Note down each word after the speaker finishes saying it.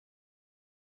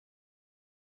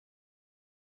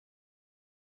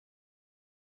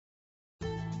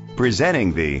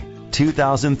Presenting the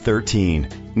 2013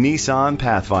 Nissan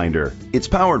Pathfinder. It's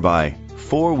powered by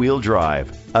four-wheel drive,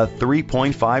 a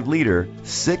 3.5-liter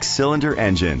six-cylinder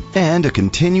engine, and a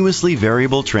continuously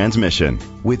variable transmission.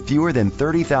 With fewer than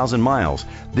 30,000 miles,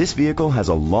 this vehicle has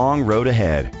a long road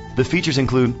ahead. The features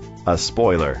include a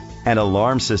spoiler, an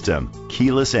alarm system,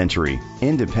 keyless entry,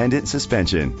 independent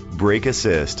suspension, brake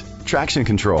assist, traction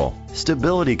control,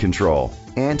 stability control,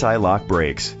 anti-lock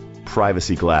brakes,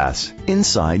 privacy glass.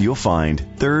 Inside you'll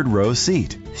find third-row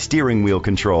seat, steering wheel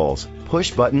controls,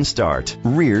 push-button start,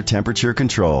 rear temperature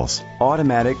controls,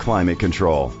 automatic climate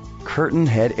control, curtain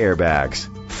head airbags,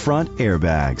 front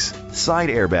airbags,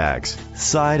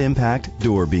 side impact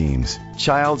door beams,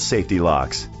 child safety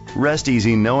locks. Rest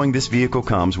easy knowing this vehicle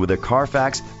comes with a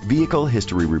Carfax Vehicle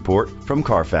History Report from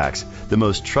Carfax, the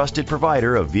most trusted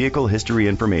provider of vehicle history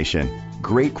information.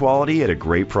 Great quality at a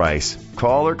great price.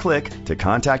 Call or click to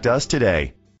contact us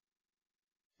today.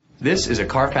 This is a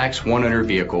Carfax one-owner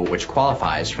vehicle which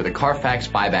qualifies for the Carfax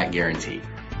buyback guarantee.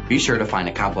 Be sure to find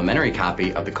a complimentary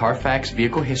copy of the Carfax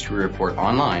Vehicle History Report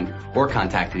online or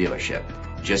contact the dealership.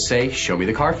 Just say, "Show me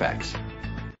the Carfax."